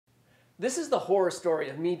This is the horror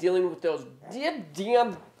story of me dealing with those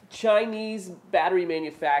damn Chinese battery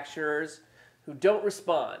manufacturers who don't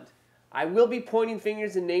respond. I will be pointing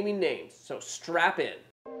fingers and naming names, so strap in.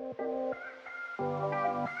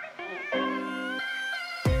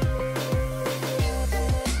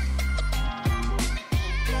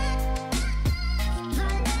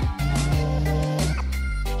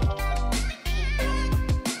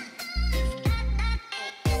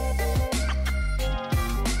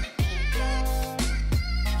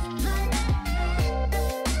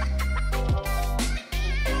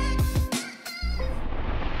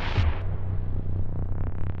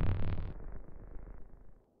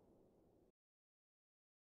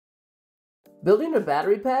 Building a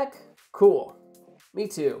battery pack? Cool. Me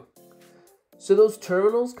too. So those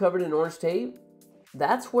terminals covered in orange tape,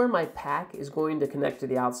 that's where my pack is going to connect to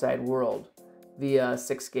the outside world via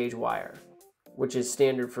 6-gauge wire, which is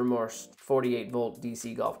standard for most 48-volt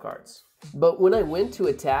DC golf carts. But when I went to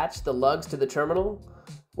attach the lugs to the terminal,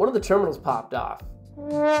 one of the terminals popped off.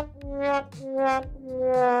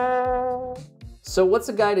 So what's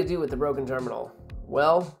a guy to do with the broken terminal?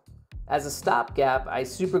 Well, as a stopgap, I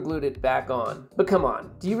superglued it back on. But come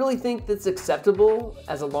on, do you really think that's acceptable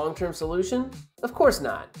as a long-term solution? Of course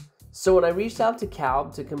not. So when I reached out to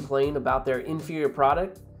Calb to complain about their inferior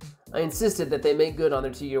product, I insisted that they make good on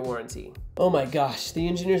their 2-year warranty. Oh my gosh, the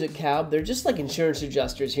engineers at Calb, they're just like insurance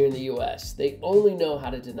adjusters here in the US. They only know how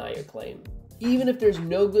to deny your claim. Even if there's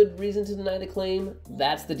no good reason to deny the claim,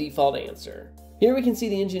 that's the default answer. Here we can see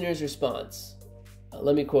the engineer's response.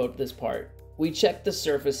 Let me quote this part. "We checked the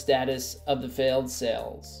surface status of the failed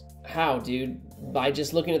cells." How, dude? By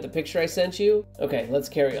just looking at the picture I sent you? Okay, let's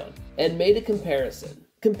carry on. "And made a comparison."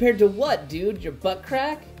 Compared to what, dude? Your butt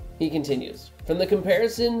crack? He continues. "From the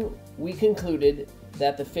comparison, we concluded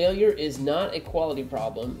that the failure is not a quality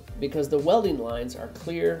problem because the welding lines are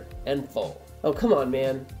clear and full." Oh, come on,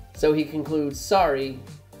 man. So he concludes, "Sorry,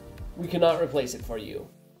 we cannot replace it for you."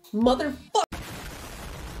 Motherfucker!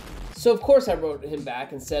 So of course I wrote him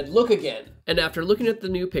back and said, "Look again." And after looking at the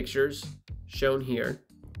new pictures, shown here,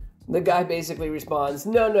 the guy basically responds,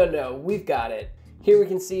 No, we've got it." Here we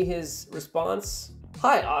can see his response.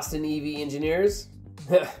 "Hi, Austin EV engineers."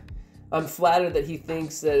 I'm flattered that he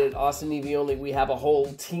thinks that at Austin EV Only we have a whole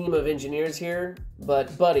team of engineers here,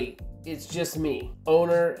 but buddy, it's just me,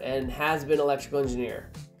 owner and has-been electrical engineer.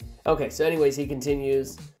 Okay, so anyways, he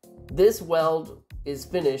continues, "This weld is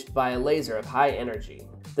finished by a laser of high energy.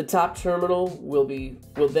 The top terminal will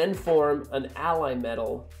then form an ally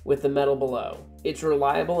metal with the metal below. It's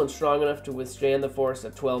reliable and strong enough to withstand the force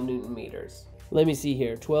of 12 Newton meters." Let me see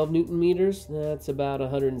here, 12 Newton meters? That's about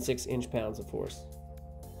 106 inch-pounds of force.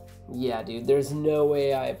 Yeah, dude, there's no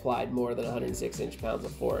way I applied more than 106 inch-pounds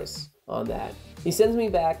of force on that. He sends me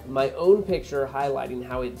back my own picture highlighting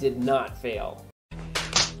how it did not fail.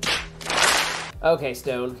 Okay,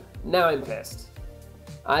 Stone, now I'm pissed.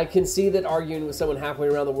 I can see that arguing with someone halfway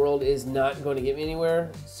around the world is not going to get me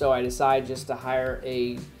anywhere, so I decide just to hire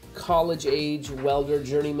a college-age welder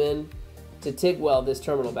journeyman to TIG weld this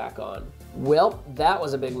terminal back on. Well, that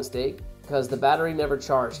was a big mistake, because the battery never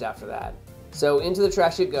charged after that. So into the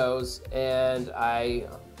trash it goes, and I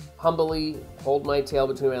humbly hold my tail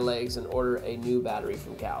between my legs and order a new battery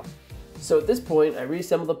from Calb. So at this point, I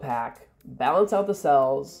reassemble the pack, balance out the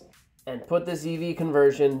cells, and put this EV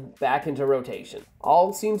conversion back into rotation.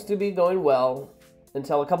 All seems to be going well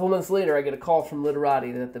until a couple months later I get a call from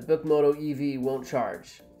Literati that the Bookmoto EV won't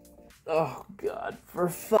charge. Oh God, for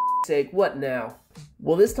fuck's sake, what now?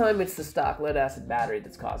 Well, this time it's the stock lead acid battery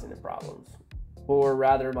that's causing the problems. Or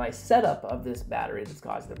rather, my setup of this battery that's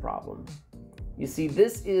causing the problem. You see,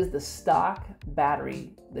 this is the stock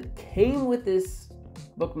battery that came with this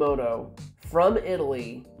Bookmoto from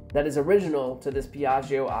Italy that is original to this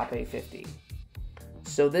Piaggio Ape 50.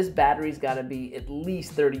 So this battery's gotta be at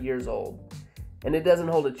least 30 years old, and it doesn't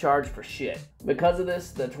hold a charge for shit. Because of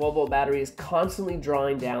this, the 12-volt battery is constantly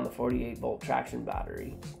drawing down the 48-volt traction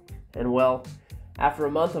battery. And well, after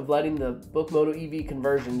a month of letting the Bookmoto EV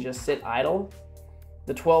conversion just sit idle,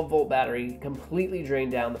 the 12-volt battery completely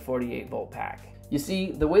drained down the 48-volt pack. You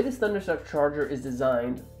see, the way this Thunderstruck charger is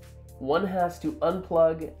designed, one has to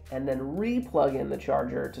unplug and then re-plug in the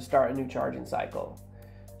charger to start a new charging cycle.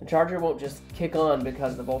 The charger won't just kick on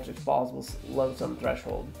because the voltage falls below some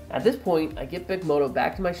threshold. At this point, I get Bookmoto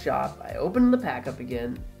back to my shop, I open the pack up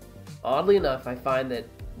again. Oddly enough, I find that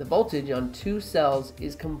the voltage on 2 cells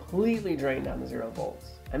is completely drained down to 0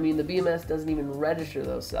 volts. I mean, the BMS doesn't even register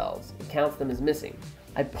those cells. It counts them as missing.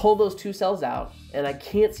 I pull those 2 cells out, and I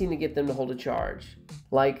can't seem to get them to hold a charge.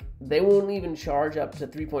 Like, they won't even charge up to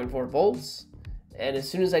 3.4 volts, And as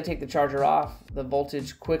soon as I take the charger off, the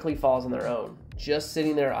voltage quickly falls on their own, just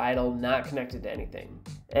sitting there idle, not connected to anything.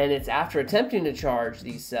 And it's after attempting to charge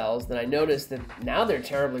these cells that I notice that now they're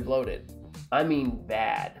terribly bloated. I mean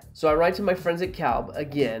bad. So I write to my friends at Calb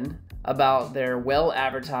again about their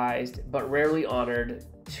well-advertised but rarely honored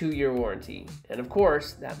 2-year warranty. And of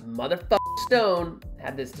course, that motherfucker Stone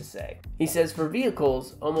had this to say. He says, for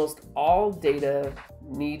vehicles, almost all data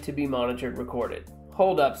need to be monitored, recorded.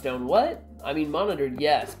 Hold up, Stone, what? I mean, monitored,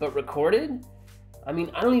 yes, but recorded? I mean,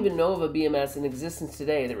 I don't even know of a BMS in existence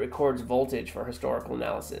today that records voltage for historical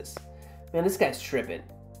analysis. Man, this guy's tripping.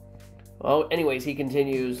 Well, anyways, he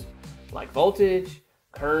continues, like voltage,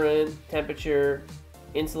 current, temperature,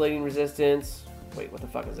 insulating resistance, wait, what the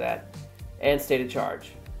fuck is that? And state of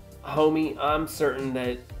charge. Homie, I'm certain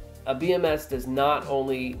that a BMS does not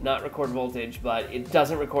only not record voltage, but it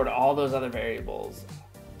doesn't record all those other variables.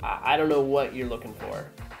 I don't know what you're looking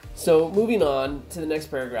for. So moving on to the next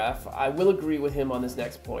paragraph, I will agree with him on this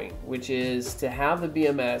next point, which is to have the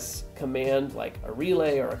BMS command like a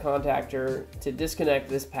relay or a contactor to disconnect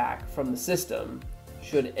this pack from the system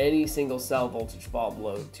should any single cell voltage fall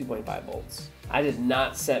below 2.5 volts. I did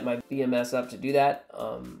not set my BMS up to do that.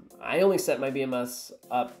 I only set my BMS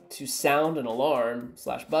up to sound an alarm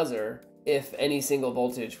 / buzzer if any single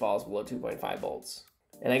voltage falls below 2.5 volts.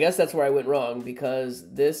 And I guess that's where I went wrong,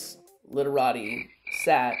 because this literati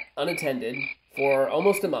sat unattended for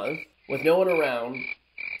almost a month with no one around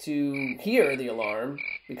to hear the alarm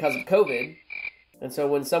because of COVID. And so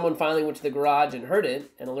when someone finally went to the garage and heard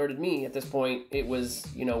it and alerted me, at this point, it was,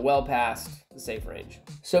 well past the safe range.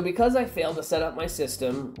 So because I failed to set up my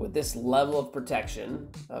system with this level of protection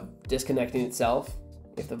of disconnecting itself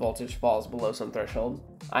if the voltage falls below some threshold,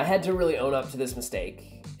 I had to really own up to this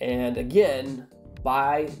mistake. And again,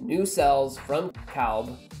 buy new cells from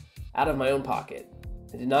Calb out of my own pocket.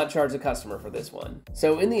 I did not charge the customer for this one.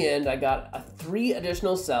 So in the end, I got 3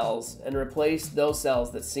 additional cells and replaced those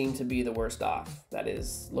cells that seemed to be the worst off. That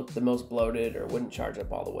is, looked the most bloated or wouldn't charge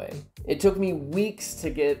up all the way. It took me weeks to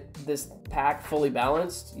get this pack fully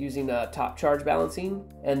balanced using top charge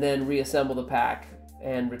balancing, and then reassemble the pack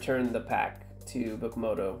and return the pack to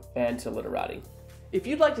Bookmoto and to Literati. If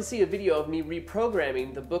you'd like to see a video of me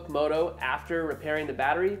reprogramming the Bookmoto after repairing the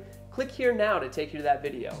battery, click here now to take you to that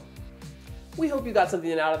video. We hope you got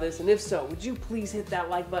something out of this, and if so, would you please hit that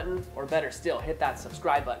like button, or better still, hit that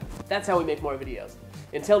subscribe button. That's how we make more videos.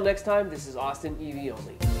 Until next time, this is Austin EV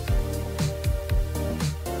Only.